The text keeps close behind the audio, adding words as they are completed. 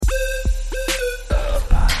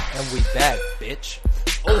back, bitch.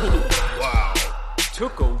 Oh, wow.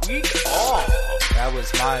 Took a week off. That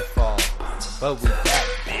was my fault. But we back,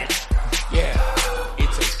 bitch. Yeah,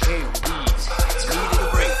 it's okay. We needed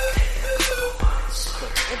a break.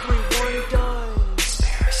 But everyone does.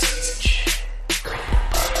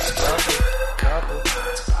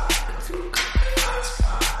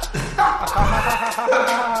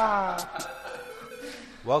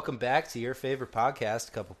 Welcome back to your favorite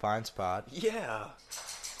podcast, Couple Pines Pod. Yeah.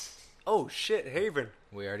 Oh, shit, Haven.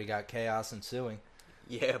 We already got chaos ensuing.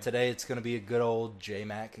 Yeah. Today it's going to be a good old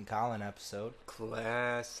J-Mac and Colin episode.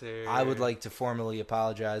 Classic. I would like to formally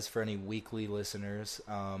apologize for any weekly listeners.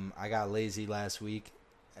 I got lazy last week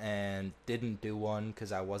and didn't do one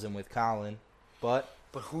because I wasn't with Colin. But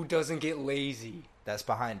who doesn't get lazy? that's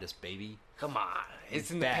behind us, baby. Come on.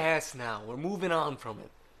 It's in back. the past now. We're moving on from it.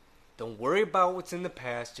 Don't worry about what's in the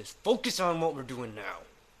past. Just focus on what we're doing now.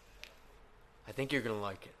 I think you're going to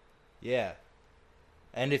like it. Yeah.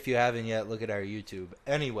 And if you haven't yet, look at our YouTube.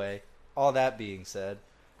 Anyway, all that being said,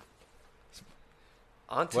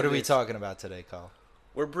 what are we talking about today, Carl?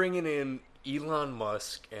 We're bringing in Elon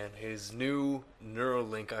Musk and his new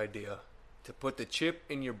Neuralink idea to put the chip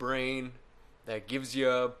in your brain that gives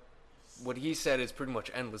you what he said is pretty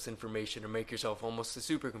much endless information to make yourself almost a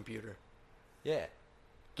supercomputer. Yeah.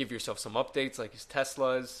 Give yourself some updates like his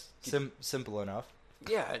Teslas. Simple enough.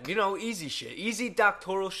 Yeah, you know, easy shit. Easy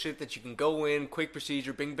doctoral shit that you can go in, quick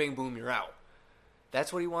procedure, bing, bang, boom, you're out.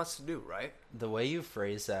 That's what he wants to do, right? The way you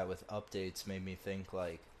phrase that with updates made me think,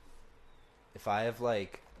 like, if I have,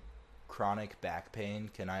 like, chronic back pain,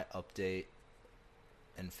 can I update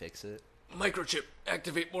and fix it? Microchip,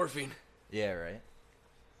 activate morphine. Yeah, right?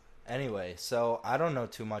 Anyway, so I don't know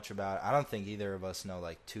too much about it. I don't think either of us know,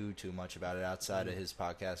 like, too much about it outside of his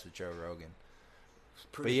podcast with Joe Rogan.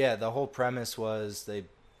 But yeah, the whole premise was they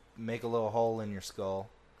make a little hole in your skull,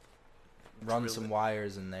 run some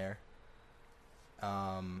wires in there,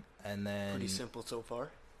 and then Pretty simple so far.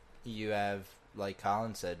 you have, like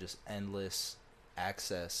Colin said, just endless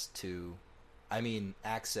access to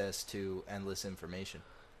endless information.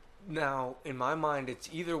 Now, in my mind, it's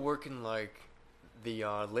either working like the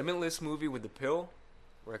Limitless movie with the pill,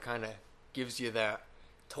 where it kind of gives you that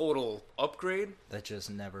total upgrade That just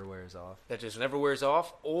never wears off. that just never wears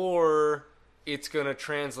off, or it's going to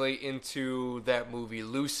translate into that movie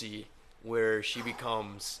Lucy, where she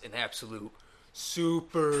becomes an absolute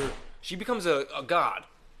she becomes a god,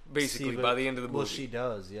 basically, by the end of the movie. Well, she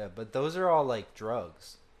does, yeah. But those are all, like,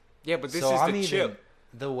 drugs. Yeah, but this So is I'm the even, chip.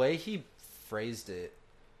 the way he phrased it,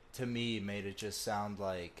 to me, made it just sound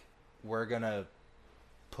like we're going to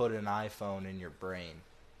put an iPhone in your brain.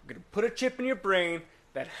 We're going to put a chip in your brain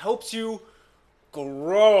that helps you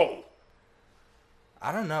grow.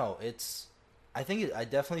 I don't know. I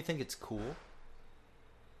definitely think it's cool.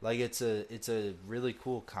 Like, it's a really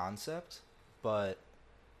cool concept, but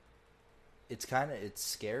it's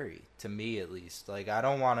scary to me, at least. Like, I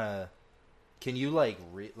don't want to. Can you, like,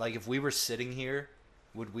 if we were sitting here,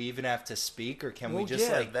 would we even have to speak, or can we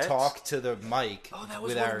just talk to the mic? Oh, that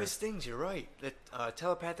was one of his things. You're right. That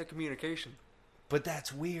telepathic communication. But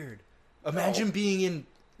that's weird. Imagine being in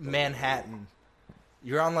Manhattan.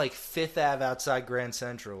 You're on, like, 5th Ave outside Grand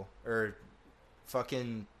Central, or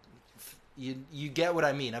fucking. You get what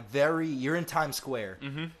I mean. You're in Times Square.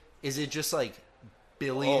 Mm-hmm. Is it just, like,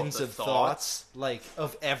 billions of thoughts, like,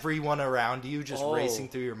 of everyone around you just racing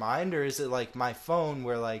through your mind? Or is it like my phone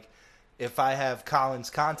where, like, if I have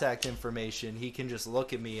Colin's contact information, he can just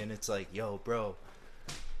look at me and it's like, yo, bro,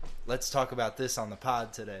 let's talk about this on the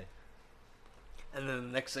pod today. And then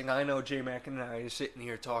the next thing I know, J-Mac and I are sitting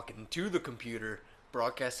here talking to the computer,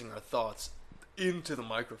 broadcasting our thoughts into the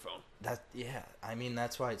microphone. I mean,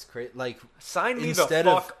 that's why it's crazy. Like, sign me the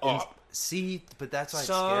fuck up. But that's why it's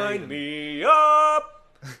scary. Sign me up.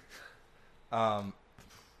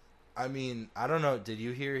 I mean, I don't know. Did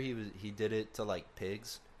you hear he did it to, like,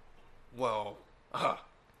 pigs? Well,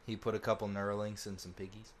 he put a couple Neuralinks in some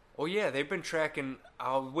piggies. Oh yeah, they've been tracking.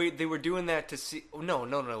 They were doing that to see. Oh, no,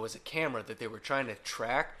 it was a camera that they were trying to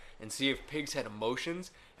track and see if pigs had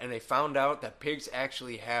emotions, and they found out that pigs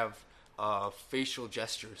actually have facial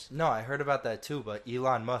gestures. No, I heard about that too, but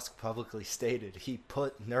Elon Musk publicly stated he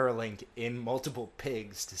put Neuralink in multiple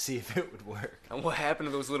pigs to see if it would work. And what happened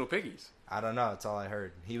to those little piggies? I don't know. That's all I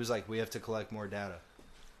heard. He was like, we have to collect more data.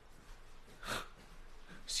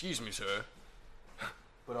 Excuse me, sir.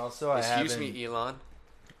 But also, Excuse me, Elon.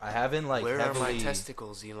 I haven't, like, Where are my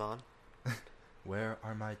testicles, Elon? Where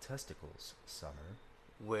are my testicles, Summer?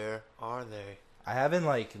 Where are they? I haven't,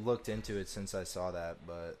 like, looked into it since I saw that,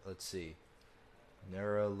 but let's see.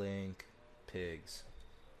 Neuralink pigs.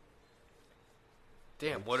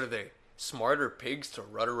 Damn, what are they? smarter pigs to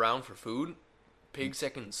run around for food, pigs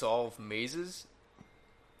that can solve mazes.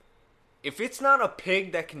 If it's not a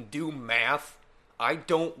pig that can do math, I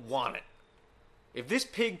don't want it. If this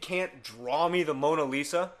pig can't draw me the Mona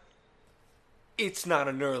Lisa, it's not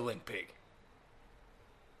a Neuralink pig.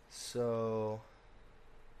 So,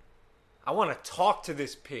 I want to talk to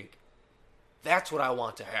this pig. That's what I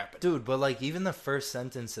want to happen. dude, but like even the first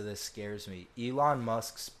sentence of this scares me. Elon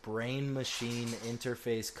Musk's brain-machine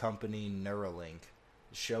interface company Neuralink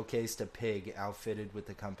showcased a pig outfitted with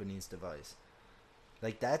the company's device.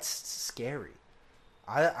 Like, that's scary.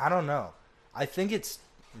 I don't know. I think it's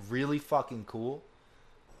really fucking cool.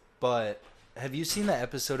 But have you seen the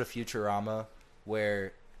episode of Futurama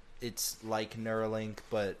where it's like Neuralink,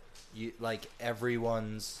 but you like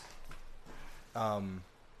everyone's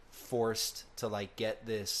forced to like get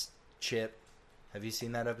this chip? Have you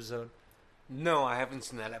seen that episode? No, I haven't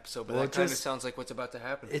seen that episode, but Well, that kind of just- sounds like what's about to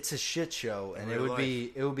happen. It's a shit show, and In it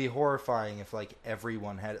real would be horrifying if like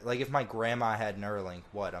everyone had, like if my grandma had Neuralink.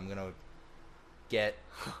 What I'm gonna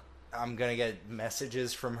get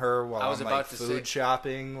messages from her while I was I'm about like to food say-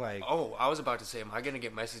 shopping. Like, Oh, I was about to say, am I going to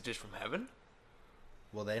get messages from heaven?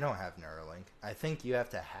 well, they don't have Neuralink. I think you have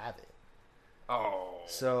to have it. Oh.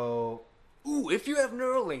 So Ooh, if you have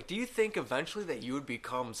Neuralink, do you think eventually that you would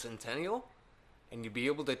become Centennial? And you'd be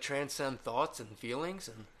able to transcend thoughts and feelings?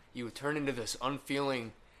 And you would turn into this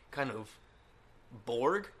unfeeling kind of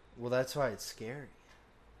Borg? well, that's why it's scary.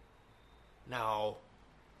 Now,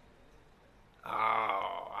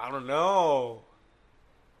 I don't know.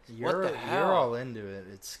 You're the hell? you're all into it.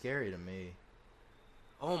 It's scary to me.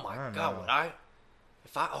 Oh I my don't god, know.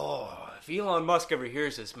 if Elon Musk ever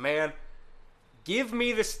hears this, man, give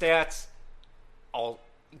me the stats.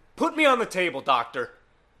 Put me on the table, doctor.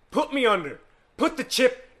 Put me under. Put the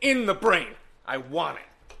chip in the brain. I want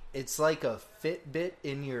it. It's like a Fitbit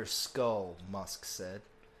in your skull, Musk said.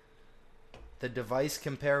 The device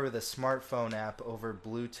can pair with a smartphone app over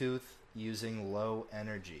Bluetooth using low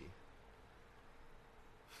energy.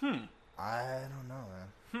 I don't know,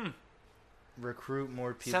 man. Recruit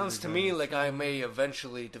more people. Sounds to join me the like I may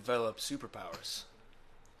eventually develop superpowers.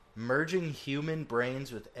 merging human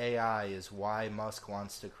brains with AI is why Musk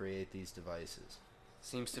wants to create these devices.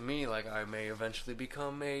 Seems to me like I may eventually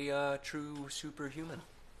become a true superhuman.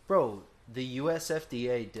 Bro, the US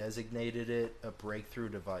FDA designated it a breakthrough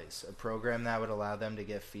device, a program that would allow them to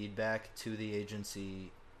get feedback to the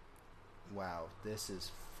agency. Wow, this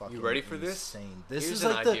is fucking You ready for this? insane. This Here's is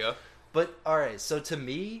an like idea. But all right, so to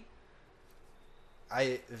me,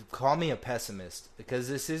 call me a pessimist because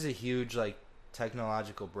this is a huge like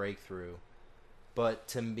technological breakthrough. But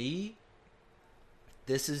to me,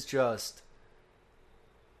 this is just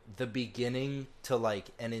the beginning to like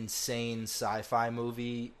an insane sci-fi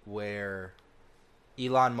movie where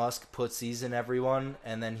Elon Musk puts these in everyone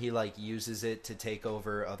and then he like uses it to take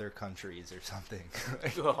over other countries or something.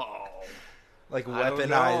 Oh. Like I don't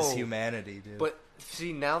weaponize know. humanity, dude. But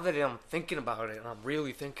see, now that I'm thinking about it, and I'm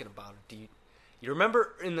really thinking about it, you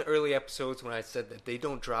remember in the early episodes when I said that they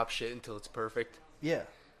don't drop shit until it's perfect? yeah.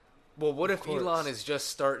 Well, what if course. Elon is just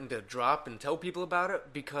starting to drop and tell people about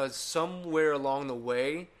it? Because somewhere along the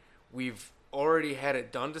way, we've already had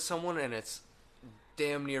it done to someone and it's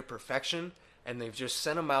damn near perfection, and they've just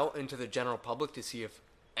sent them out into the general public to see if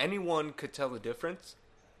anyone could tell the difference.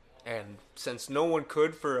 And since no one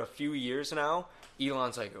could for a few years now,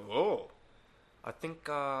 Elon's like, oh, I think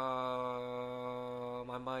I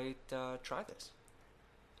might try this.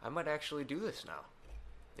 I might actually do this now.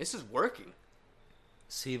 This is working.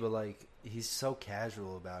 See, but like he's so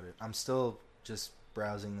casual about it. I'm still just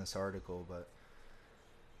browsing this article, but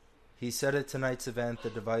he said at tonight's event the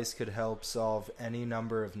device could help solve any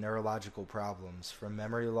number of neurological problems, from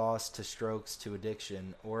memory loss to strokes to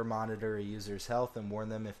addiction, or monitor a user's health and warn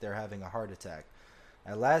them if they're having a heart attack.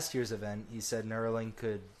 At last year's event, he said Neuralink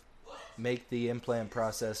could make the implant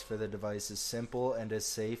process for the device as simple and as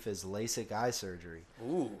safe as LASIK eye surgery.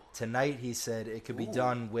 Ooh. Tonight, he said it could be Ooh.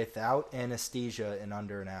 done without anesthesia in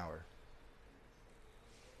under an hour.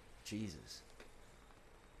 Jesus.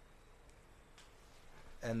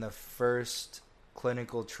 And the first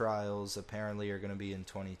clinical trials apparently are going to be in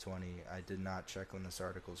 2020. I did not check when this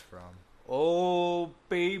article's from. Oh,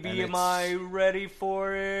 baby, And am it's- I ready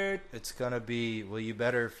for it? It's going to be, well, you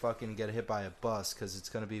better fucking get hit by a bus because it's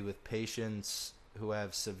going to be with patients who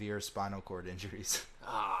have severe spinal cord injuries.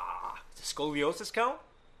 Does scoliosis count?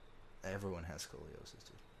 Everyone has scoliosis,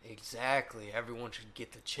 dude. Exactly. Everyone should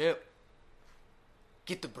get the chip.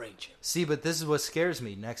 Get the brain chip. See, but this is what scares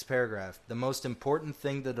me. Next paragraph. The most important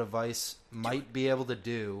thing the device might be able to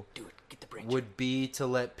do Get the brain chip. would be to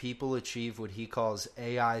let people achieve what he calls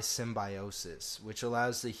AI symbiosis, which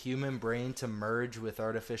allows the human brain to merge with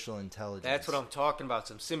artificial intelligence. That's what I'm talking about.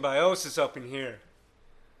 Some symbiosis up in here.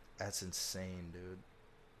 That's insane, dude.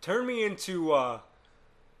 Turn me into,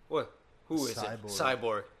 what? Who is Cyborg. it?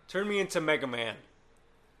 Cyborg. Turn me into Mega Man.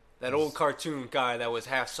 That old cartoon guy that was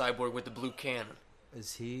half cyborg with the blue cannon.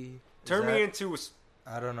 Is he... Turn me into...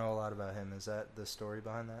 I don't know a lot about him. Is that the story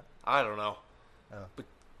behind that? I don't know. Oh. But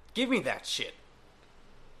give me that shit.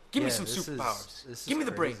 Give me some this superpowers. is Give me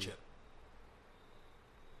the brain crazy. chip.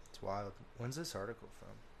 It's wild. When's this article from?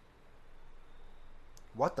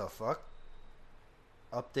 What the fuck?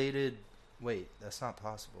 Updated... Wait, that's not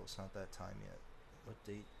possible. It's not that time yet. What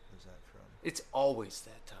date was that from? It's always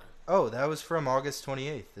that time. Oh, that was from August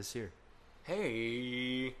 28th this year.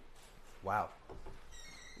 Hey. Wow.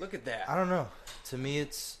 Look at that. I don't know. To me,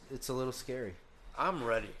 it's a little scary. I'm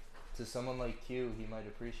ready. To someone like Q, he might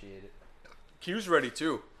appreciate it. Q's ready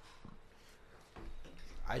too.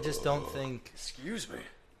 I just don't think... Excuse me.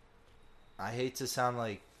 I hate to sound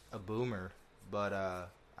like a boomer, but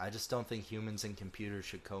I just don't think humans and computers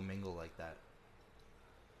should commingle like that.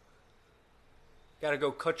 Gotta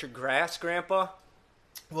go cut your grass, Grandpa?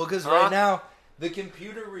 Well, because right now, the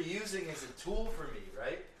computer we're using is a tool for me,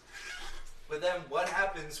 right? But then what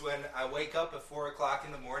happens when I wake up at 4 o'clock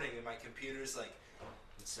in the morning and my computer's like,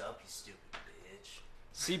 "What's up, you stupid bitch?"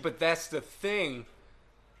 See, but that's the thing.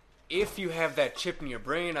 If you have that chip in your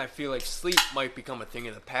brain, I feel like sleep might become a thing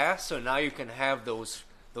of the past. So now you can have those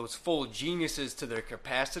full geniuses to their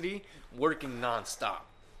capacity working nonstop.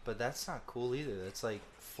 But that's not cool either. That's like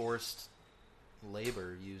forced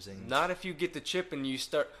labor using... Not if you get the chip and you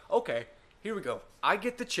start... Okay, here we go. I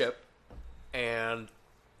get the chip, and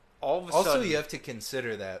all of a Also, sudden... you have to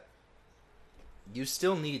consider that you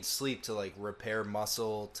still need sleep to like repair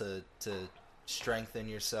muscle, to strengthen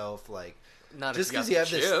yourself. Like, Not just if because you you got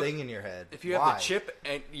have the this chip. thing in your head. If you have Why? the chip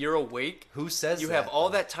and you're awake, Who says you that, have all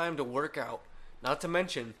though? that time to work out. Not to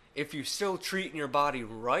mention, if you still treating your body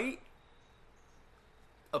right,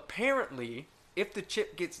 apparently, if the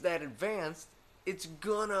chip gets that advanced, it's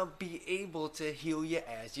gonna be able to heal you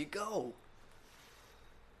as you go.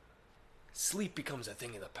 Sleep becomes a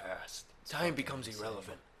thing of the past. Time becomes insane.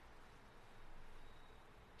 irrelevant.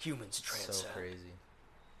 Humans transcend. So crazy.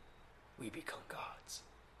 We become gods.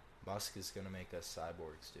 Musk is gonna make us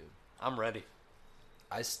cyborgs, dude. I'm ready.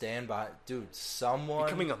 I stand by, dude. Someone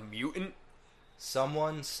Becoming a mutant?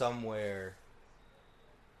 Someone somewhere.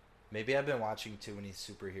 Maybe I've been watching too many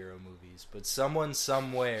superhero movies, but someone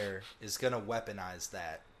somewhere is gonna weaponize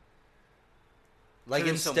that. Like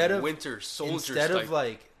Turn instead some of Winter Soldier instead type. of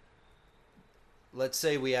like, let's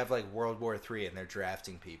say we have like World War III and they're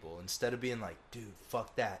drafting people. Instead of being like, dude,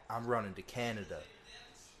 fuck that, I'm running to Canada.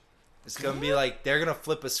 It's gonna be like they're gonna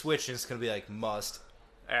flip a switch and it's gonna be like must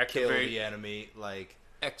kill Activate, the enemy. Like,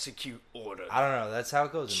 execute order. I don't know. That's how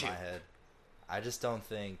it goes in Shit. my head. I just don't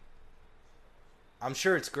think. I'm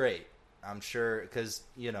sure it's great. I'm sure because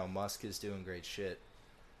Musk is doing great shit.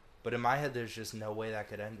 But in my head, there's just no way that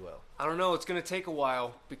could end well. I don't know. It's gonna take a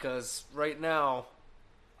while because right now,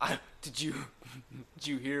 did you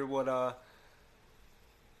hear what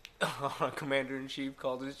Commander in Chief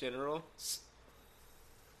called his general?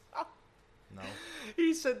 No.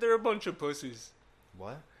 He said they're a bunch of pussies.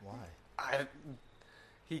 What? Why?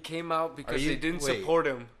 He came out because you- they didn't wait. support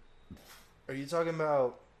him. Are you talking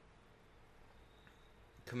about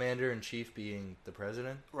Commander in Chief being the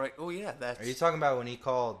president? Right? Oh yeah, that's. Are you talking about when he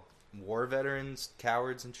called war veterans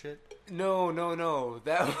cowards and shit? No.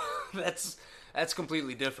 That's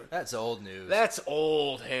completely different. That's old news. That's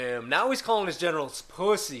old him. Now he's calling his generals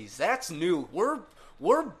pussies. That's new.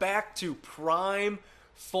 We're back to prime,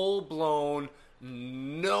 full blown.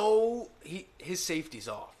 No, his safety's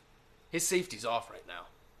off. His safety's off right now.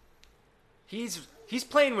 He's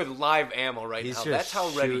playing with live ammo right He's now. just That's how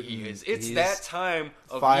ready he shooting. is. It's He's that time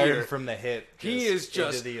of firing year. from the hip. He is into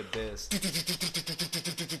just- the abyss.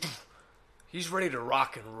 He's ready to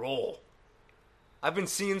rock and roll. I've been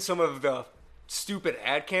seeing some of the stupid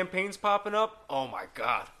ad campaigns popping up. Oh my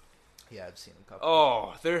god. Yeah, I've seen a couple.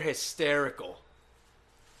 Oh, they're hysterical.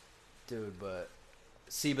 Dude, but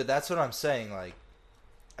that's what I'm saying. Like,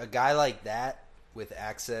 a guy like that with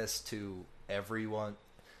access to everyone,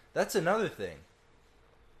 that's another thing.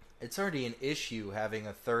 It's already an issue having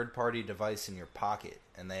a third-party device in your pocket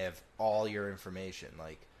and they have all your information.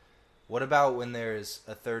 Like, what about when there's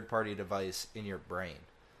a third-party device in your brain?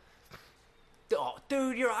 Oh,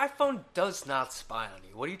 dude, your iPhone does not spy on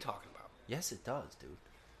you. What are you talking about? Yes, it does, dude.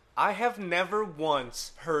 I have never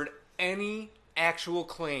once heard any actual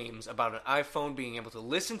claims about an iPhone being able to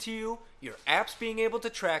listen to you, your apps being able to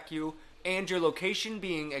track you, and your location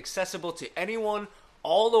being accessible to anyone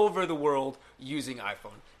all over the world using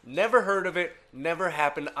iPhone. Never heard of it, never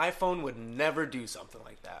happened. iPhone would never do something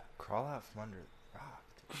like that. Crawl out from under the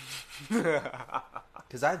rock, dude.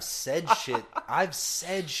 Because I've said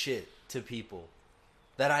shit to people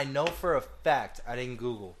that I know for a fact I didn't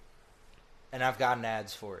Google, and I've gotten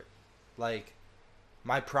ads for it. Like,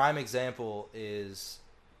 my prime example is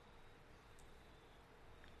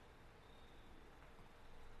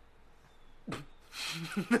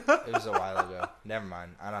it was a while ago. Never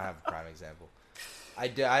mind. I don't have a prime example. I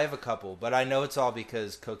have a couple, but I know it's all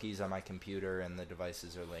because cookies on my computer and the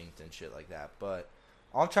devices are linked and shit like that. But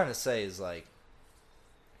all I'm trying to say is, like,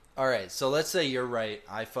 all right, so let's say you're right.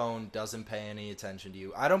 iPhone doesn't pay any attention to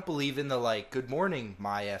you. I don't believe in the, like, good morning,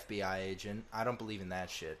 my FBI agent. I don't believe in that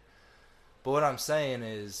shit. But what I'm saying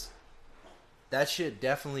is that shit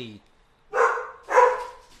definitely,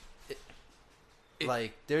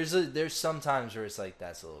 like, there's some times where it's like,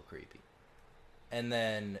 that's a little creepy. And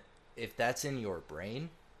then if that's in your brain,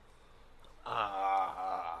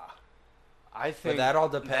 I think but that all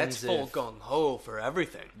depends. That's full gung ho for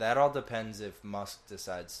everything. That all depends if Musk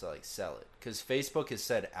decides to, like, sell it, because Facebook has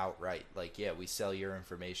said outright, like, yeah, we sell your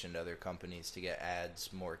information to other companies to get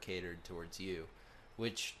ads more catered towards you,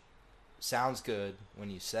 which sounds good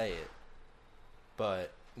when you say it,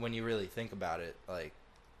 but when you really think about it, like,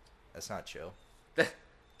 that's not chill.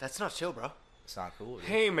 That's not chill, bro. It's not cool, dude.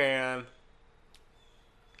 Hey, man.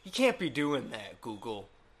 You can't be doing that, Google.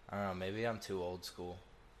 I don't know, maybe I'm too old school.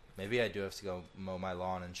 Maybe I do have to go mow my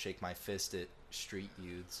lawn and shake my fist at street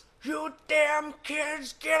youths. You damn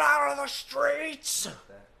kids, get out of the streets! You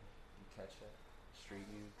catch that? Street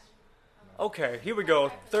youths? No. Okay, here we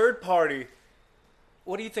go. Third party.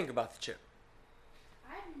 What do you think about the chip?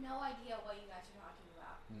 I have no idea what you guys are talking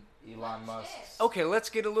about. Elon Musk. Okay, let's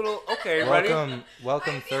get a little... Okay, ready?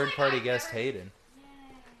 Welcome third-party guest never... Hayden.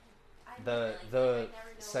 Yeah. The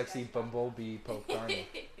sexy bumblebee Pope Carney.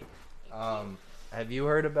 Have you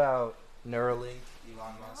heard about Neuralink,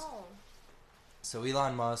 Elon Musk? No. So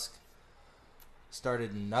Elon Musk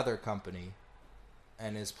started another company,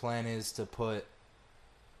 and his plan is to put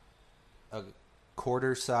a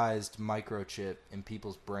quarter-sized microchip in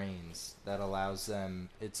people's brains that allows them...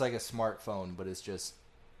 It's like a smartphone, but it's just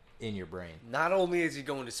in your brain. Not only is he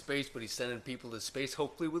going to space, but he's sending people to space,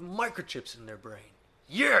 hopefully with microchips in their brain.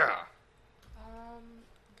 Yeah!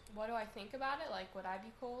 What do I think about it? Like, would I be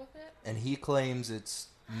cool with it? And he claims it's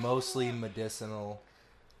mostly medicinal.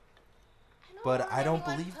 But I don't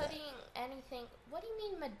believe that. Anything. What do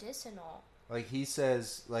you mean medicinal? Like, he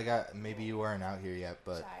says, like, maybe you weren't out here yet,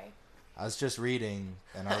 but Sorry. I was just reading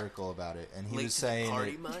an article about it, and he Late was to the saying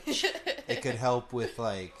party much? it could help with,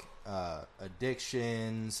 like,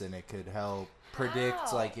 addictions, and it could help predict,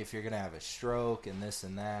 How? like, if you're gonna have a stroke and this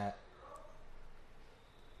and that.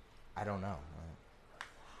 I don't know.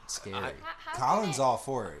 It's scary. Colin's all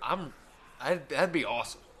for it. That'd be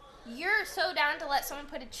awesome. You're so down to let someone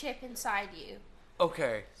put a chip inside you.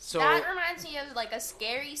 Okay, so... That reminds me of, like, a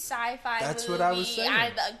scary sci-fi That's movie. what I was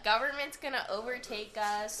saying. The government's gonna overtake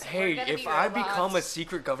us. Hey, if I become a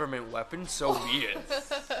secret government weapon, so be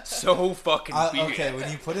it. So fucking be it. Okay,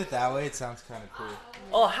 when you put it that way, it sounds kind of cool.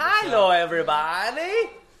 Oh, hello,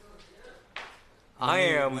 everybody.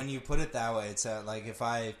 When you put it that way, it's like if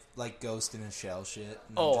I like Ghost in a Shell shit. And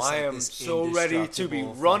Oh, just, I like, am this so ready to be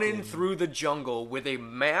indestructible running fucking- through the jungle with a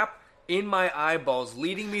map in my eyeballs,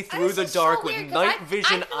 leading me through This the is dark so with weird, 'cause night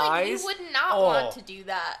vision I feel like eyes. you would not Oh, want to do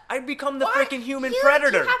that. I'd become the What? freaking human You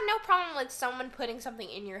predator. have no problem with someone putting something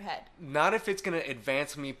in your head. Not if it's gonna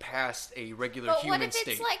advance me past a regular But human what if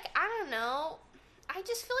state. it's like, I don't know, I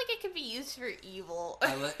just feel like it could be used for evil.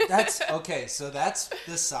 That's okay. So that's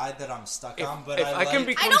the side that I'm stuck on. But if I I like, can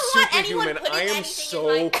become don't want anyone superhuman, putting I am anything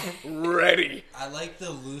so in ready. I like the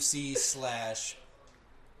Lucy /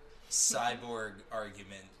 cyborg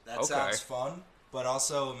argument. That Okay. sounds fun, but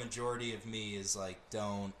also a majority of me is like,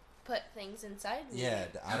 don't. Put things inside me. Yeah,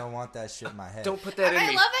 I don't want that shit in my head. Don't put that in I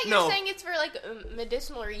me. love that you're no. saying it's for like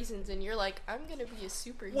medicinal reasons, and you're like, I'm gonna be a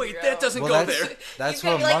superhero. Wait, that doesn't Well, go that's- there. That's He's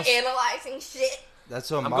what gonna be like Musk. analyzing shit. That's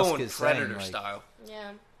what I'm Musk going is predator saying. Like, style.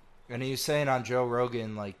 Yeah. and he was saying on Joe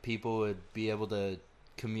Rogan, like, people would be able to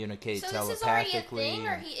communicate So this is already a telepathically. thing,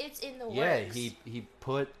 or it's in the yeah, works? he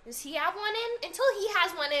put Does he have one in? Until he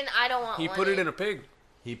has one in, I don't want He one put it in a pig.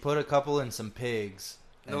 a couple in some pigs.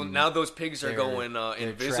 No, and now those pigs are they're- going they're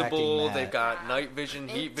invisible. tracking They've that. got night vision,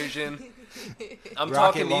 heat vision. I'm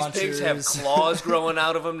Rocket talking these pigs have launchers. claws growing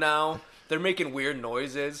out of them now. They're making weird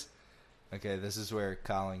noises. Okay, this is where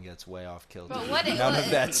Colin gets way off kilter. But what? None of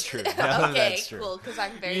that's true. None of Okay, that's true. cool. Because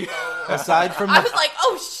I'm very gullible. Aside from I the was like,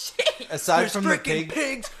 oh shit. aside There's from the freaking pig,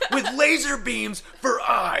 pigs with laser beams for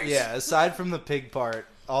eyes. yeah. Aside from the pig part,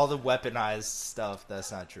 all the weaponized stuff,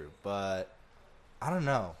 that's not true. But I don't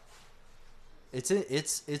know. It's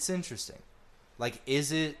interesting. Like,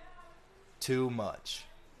 is it too much?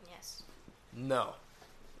 Yes. No.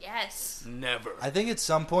 Yes. Never. I think at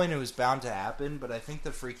some point it was bound to happen, but I think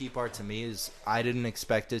the freaky part to me is I didn't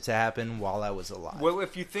expect it to happen while I was alive. Well,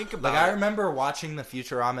 if you think about Like, I it, remember watching the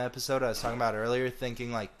Futurama episode I was talking about earlier,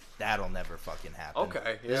 thinking, like, that'll never fucking happen.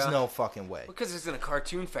 Okay, There's yeah. no fucking way. because it's in a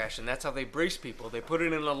cartoon fashion, that's how they brace people. They put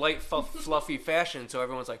it in a light, fluffy fashion, so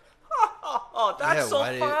everyone's like, oh, that's Yeah, so why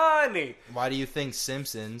do you- funny. Why do you think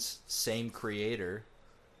Simpsons, same creator,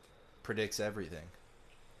 predicts everything?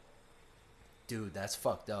 Dude, that's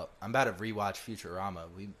fucked up. I'm about to rewatch Futurama.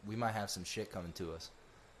 We might have some shit coming to us.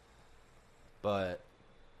 But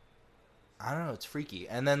I don't know, it's freaky.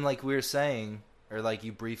 And then, like we were saying, or like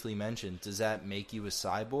you briefly mentioned, does that make you a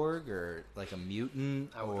cyborg or like a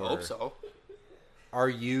mutant? I would or hope so. Are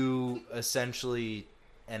you essentially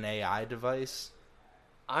an AI device?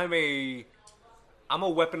 I'm a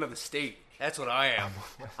weapon of the state. That's what I am.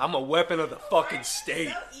 I'm a weapon of the fucking state.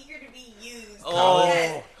 So eager to be used.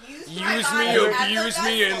 Oh, Yes. use me, abuse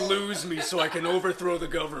me, and lose me so I can overthrow the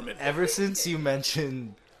government. Ever since you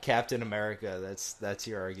mentioned Captain America, that's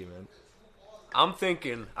your argument. I'm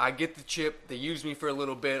thinking, I get the chip, they use me for a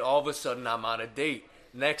little bit, all of a sudden I'm out of date.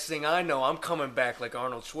 Next thing I know, I'm coming back like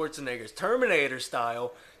Arnold Schwarzenegger's Terminator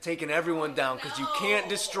style, taking everyone down because you can't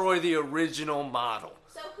destroy the original model.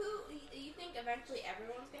 So you think eventually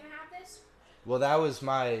everyone's gonna have this? Well, that was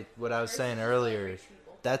what I was saying earlier.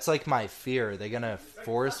 That's like my fear. They're gonna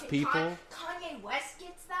force people. Kanye West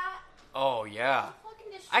gets that. Oh, yeah.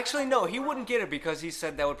 Fucking destroy Actually, the no, whole he world. wouldn't get it because he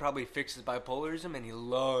said that would probably fix his bipolarism, and he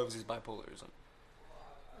loves his bipolarism.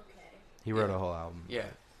 Okay. He wrote a whole album. Yeah.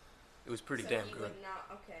 It was pretty So damn he good. would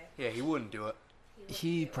not. Okay. Yeah, he wouldn't do it.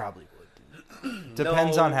 He probably would.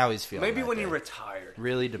 Depends on how he's feeling. Maybe that when day. he retired.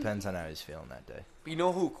 Really depends on how he's feeling that day. You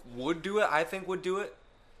know who would do it? I think would do it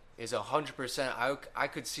is 100%. I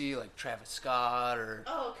could see like Travis Scott or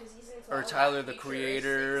Oh, because he's into all that Tyler the futuristic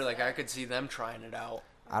Creator. Like I stuff. could see them trying it out.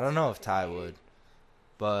 I don't know if Ty would,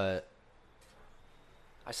 but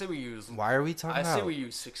I say we use. why are we talking I about? say we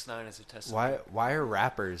use 6ix9ine as a test. subject. Why are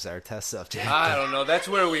rappers our test subject? I don't know. That's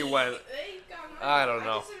where we went. They've gone I don't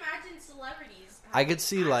know. I just imagine celebrities. I could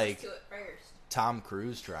see, having like, access to it first. Tom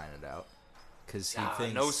Cruise trying it out because he Nah,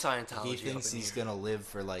 thinks no Scientology he up thinks in he's here. gonna live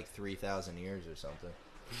for like 3,000 years or something.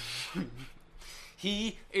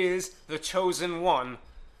 He is the chosen one.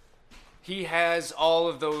 He has all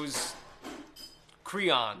of those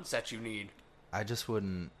creons that you need. I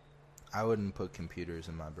wouldn't put computers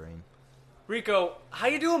in my brain. Rico, how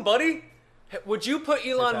you doing, buddy? Would you put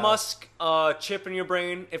Elon pal. Musk chip in your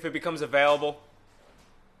brain if it becomes available?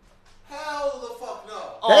 Hell the fuck no.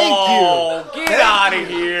 Oh, Thank you. get out of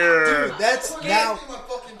here. Dude, that's Put now. anything in my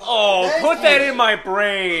fucking body. Oh, Thank put that you. in my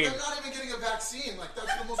brain. I'm not even getting a vaccine. Like,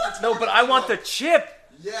 that's the most No, but I want the chip.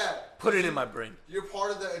 Yeah. Put it in my brain. You're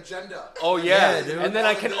part of the agenda. Oh, yeah. Yeah, dude. And then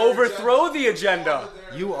I can overthrow the agenda.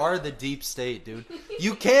 You are the deep state, dude.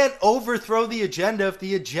 You can't overthrow the agenda if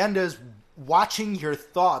the agenda is watching your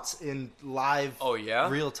thoughts in live, Oh, yeah?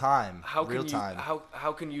 real time. How can real you time.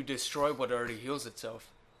 how can you destroy what already heals itself?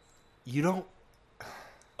 You don't,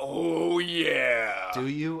 Oh, yeah. do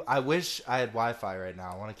you? I wish I had Wi-Fi right now.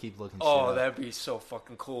 I want to keep looking. Oh, shit up. that'd be so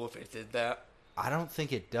fucking cool if it did that. I don't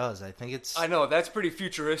think it does. I think it's. I know, that's pretty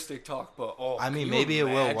futuristic talk, but I mean, can you maybe it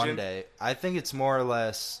will one imagine? day. I think it's more or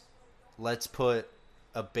less, let's put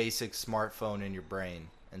a basic smartphone in your brain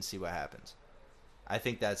and see what happens. I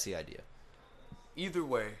think that's the idea. Either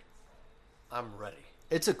way, I'm ready.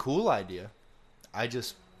 It's a cool idea. I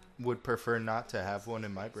just would prefer not to have one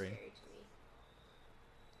in my brain. Scary to me.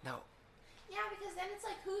 No. Yeah, because then it's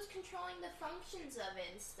like who's controlling the functions of it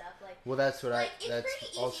and stuff. Like, Well, that's what like it's that's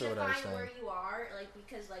pretty easy also to what I was find saying. where you are, like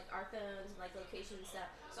because like our phones and like location and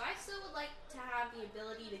stuff. So I still would like to have the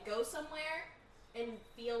ability to go somewhere and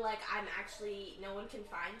feel like I'm actually no one can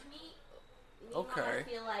find me. Meanwhile, Okay. I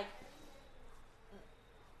feel like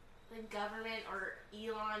the government or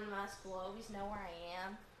Elon Musk will always know where I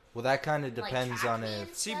am. Well, that kind of Like, depends track on me if.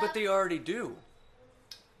 and See, stuff. but they already do.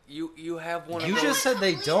 You have one You of just those. said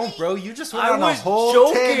they don't, bro. You just went I on a was whole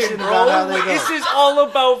joking, tangent about how bro. they This don't. is all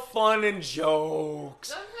about fun and jokes.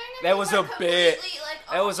 So I'm saying That was a like bit. completely, like,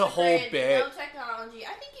 That off was a the whole grid, bit. No technology.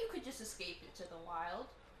 I think you could just escape it to the wild.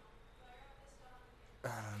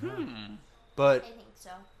 But I think so.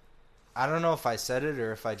 I don't know if I said it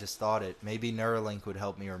or if I just thought it. Maybe Neuralink would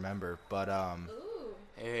help me remember. But Ooh.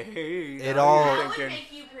 Hey, It now all- you're That would thinking.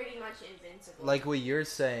 make you pretty much invincible. like what you're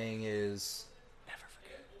saying is, Never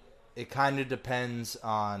forget. it kind of depends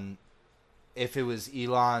on if it was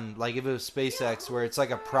Elon, like if it was SpaceX, where it's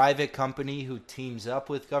like a private company who teams up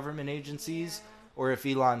with government agencies, or if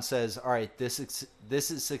Elon says, "All right, this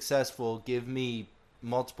is successful. Give me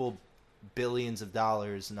multiple billions of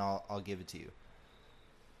dollars, and I'll give it to you."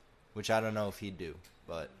 Which I don't know if he'd do,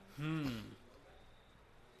 but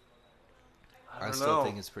I don't still know.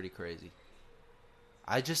 think it's pretty crazy.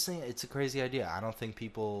 I just think it's a crazy idea. I don't think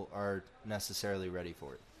people are necessarily ready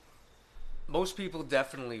for it. Most people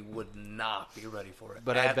definitely would not be ready for it.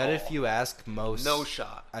 But I at bet all. if you ask most, no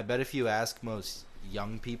shot. I bet if you ask most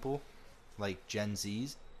young people, like Gen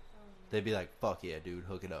Zs, they'd be like, "Fuck yeah, dude,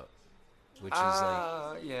 hook it up," which is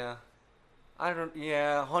like, Yeah. I don't.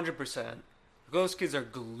 Yeah, 100%. Those kids are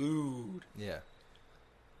glued. yeah.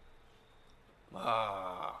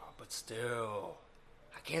 But still,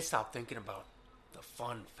 I can't stop thinking about the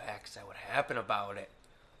fun facts that would happen about it.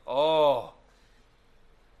 Oh,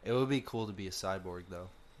 It would be cool to be a cyborg, though.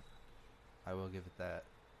 I will give it that.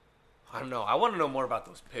 I don't know. I want to know more about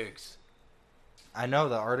those pigs. I know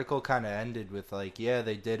the article kind of ended with like, "Yeah,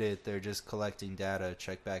 they did it. They're just collecting data.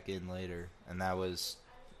 Check back in later," and that was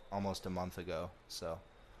almost a month ago. So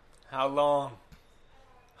How long?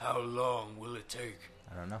 How long will it take?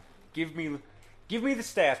 I don't know. Give me the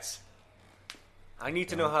stats. I need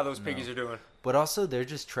to know how those piggies are doing. But also, they're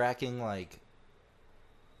just tracking like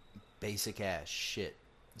basic ass shit.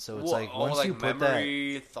 So it's like once you put that,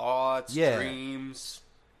 memory, thoughts, Yeah. dreams.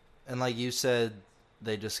 and like you said,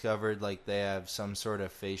 they discovered like they have some sort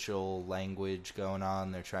of facial language going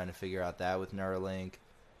on. They're trying to figure out that with Neuralink.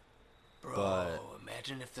 Bro, But-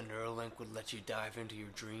 imagine if the Neuralink would let you dive into your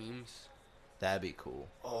dreams. That'd be cool.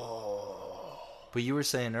 Oh. But you were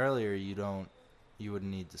saying earlier you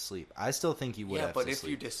wouldn't need to sleep. I still think you would Yeah, have but to if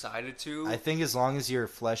sleep. you decided to, I think as long as you're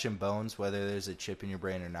flesh and bones, whether there's a chip in your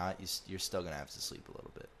brain or not, you're still gonna have to sleep a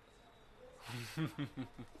little bit.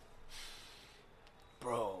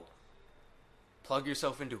 bro, plug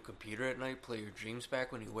yourself into a computer at night, play your dreams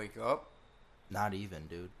back when you wake up. Not even,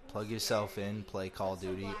 dude. Plug yourself in, play Call of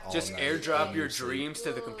Duty all Just night, airdrop and your you sleep. dreams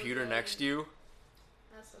to the computer next to you.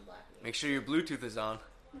 That's some Black Mirror. Make sure your Bluetooth is on.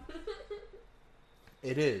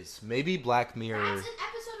 It is. Maybe Black Mirror. That's an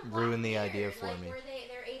episode of Black ruined the Mirror, idea for like, me. Where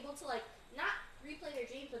they're able to like not replay their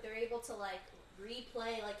dreams, but they're able to like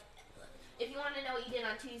replay like if you want to know what you did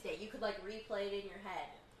on Tuesday, you could like replay it in your head,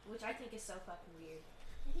 which I think is so fucking weird.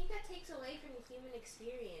 I think that takes away from the human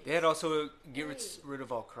experience. They'd also get Right. rid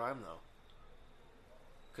of all crime though,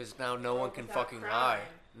 because now no one can without fucking crime. lie.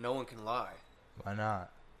 No one can lie. Why not?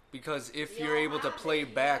 Because if We you're all able to have play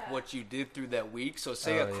it, back yeah. what you did through that week, so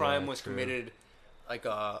say Oh, a crime yeah, was true. committed like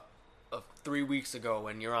 3 weeks ago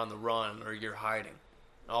and you're on the run or you're hiding,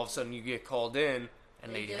 and all of a sudden you get called in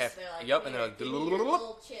and They they just, have they're like, yep, and they're "Here, like give me your "Dululululup."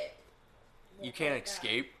 little chip. We'll You put can't it down."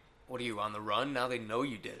 escape. What are you on the run now? They know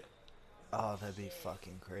you did it. Oh, that'd be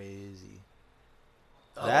fucking crazy.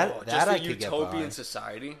 Oh, That just I a could get utopian behind.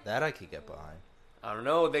 society. That I could get behind. I don't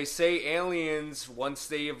know. They say aliens, once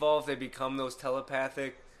they evolve, they become those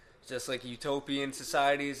telepathic, just like utopian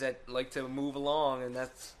societies that like to move along, and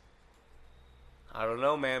that's. I don't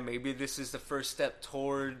know, man. Maybe this is the first step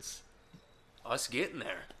towards us getting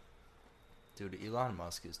there. Dude, Elon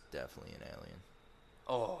Musk is definitely an alien.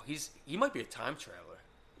 Oh, he might be a time traveler.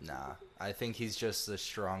 Nah, I think he's just the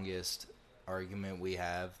strongest argument we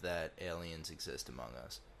have that aliens exist among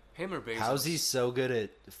us. Him or Bezos? How's he so good at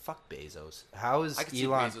fuck Bezos? How is I could see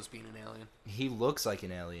Elon? Bezos being an alien. He looks like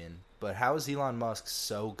an alien, but how is Elon Musk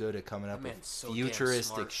so good at coming up That with man's so damn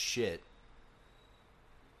futuristic smart. shit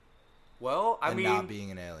Well, I and mean, not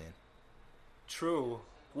being an alien? true.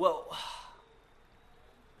 Well,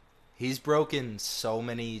 He's broken so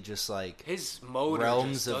many just like his motor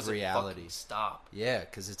realms just of doesn't reality. fucking stop. yeah,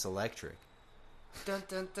 because it's electric. Dun,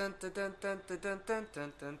 dun, dun, dun, dun, dun, dun, dun,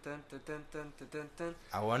 dun, dun, dun, dun, dun, dun, dun, dun, dun.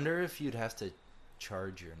 I wonder if you'd have to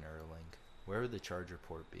charge your Neuralink. Where would the charger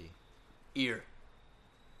port be? Ear.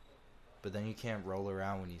 But then you can't roll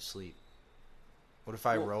around when you sleep. What if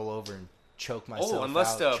I Well- roll over and choke myself Oh,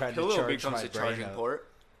 unless out the trying to pillow charge becomes my a brain charging up? port.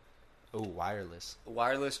 Oh, wireless. A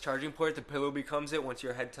wireless charging port, the pillow becomes it. Once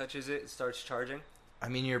your head touches it, it starts charging. I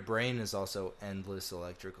mean, your brain is also endless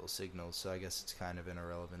electrical signals, so I guess it's kind of an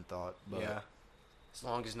irrelevant thought. But Yeah. As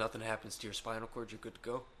long as nothing happens to your spinal cord, you're good to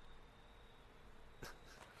go.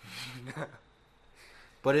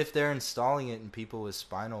 But if they're installing it in people with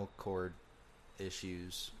spinal cord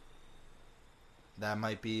issues, that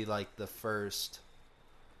might be like the first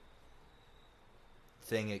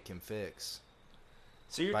thing it can fix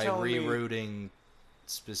So you're by telling me rerouting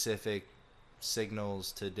specific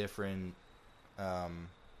signals to different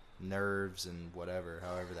nerves and whatever,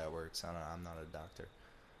 however that works. I don't know. I'm not a doctor.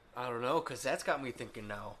 I don't know, because that's got me thinking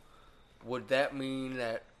now. Would that mean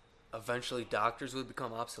that eventually doctors would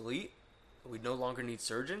become obsolete? We'd no longer need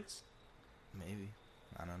surgeons? Maybe.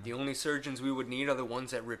 I don't know. The only surgeons we would need are the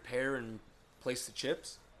ones that repair and place the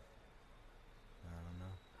chips? I don't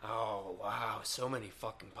know. Oh, wow. So many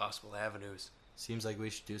fucking possible avenues. Seems like we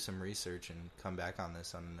should do some research and come back on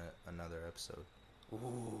this on another episode.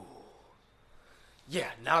 Ooh. Yeah,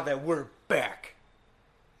 now that we're back.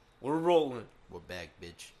 We're rolling. We're back,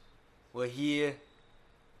 bitch. We're here.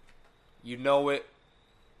 You know it.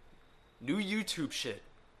 New YouTube shit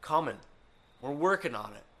coming. We're working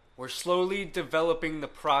on it. We're slowly developing the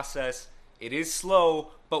process. It is slow,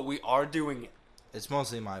 but we are doing it. It's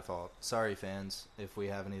mostly my fault. Sorry, fans, if we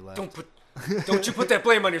have any left. Don't you put that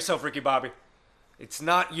blame on yourself, Ricky Bobby. It's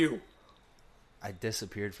not you. I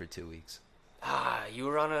disappeared for 2 weeks. You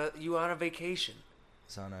were on a vacation.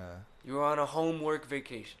 It's on a... You were on a homework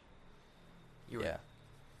vacation. Yeah.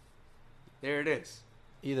 There it is.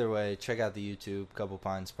 Either way, check out the YouTube, Couple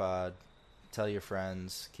Pines Pod. Tell your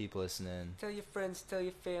friends. Keep listening. Tell your friends, tell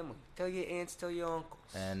your family, tell your aunts, tell your uncles.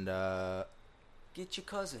 And, get your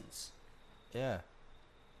cousins. yeah.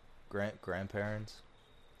 Grandparents.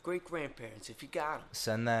 Great-grandparents, if you got them.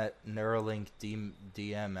 Send that Neuralink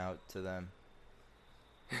DM out to them.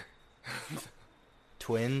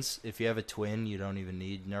 Twins. If you have a twin, you don't even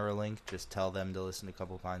need Neuralink. Just tell them to listen to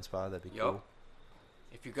Couple Pines Pod. That'd be cool.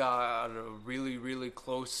 If you got a really, really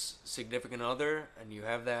close significant other and you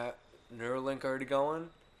have that Neuralink already going,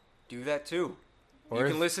 do that too. Or you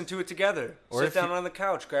if- can listen to it together. or Sit if down you- on the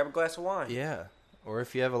couch, grab a glass of wine. Yeah. Or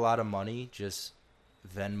if you have a lot of money, just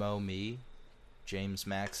Venmo me, James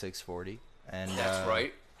Max 640, and That's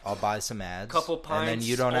right. I'll buy some ads. Couple Pints and then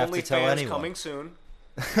you don't have to tell OnlyFans anyone. coming soon.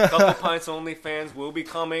 Couple Pints OnlyFans will be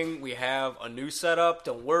coming. We have a new setup.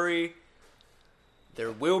 Don't worry.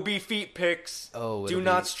 There will be feet pics. Oh, do it'll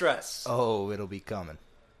not be- stress. Oh, it'll be coming.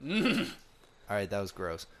 All right, that was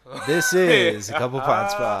gross. This is a Couple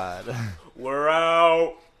Pints Pod. We're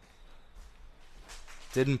out.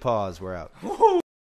 Didn't pause. We're out. Woo-hoo.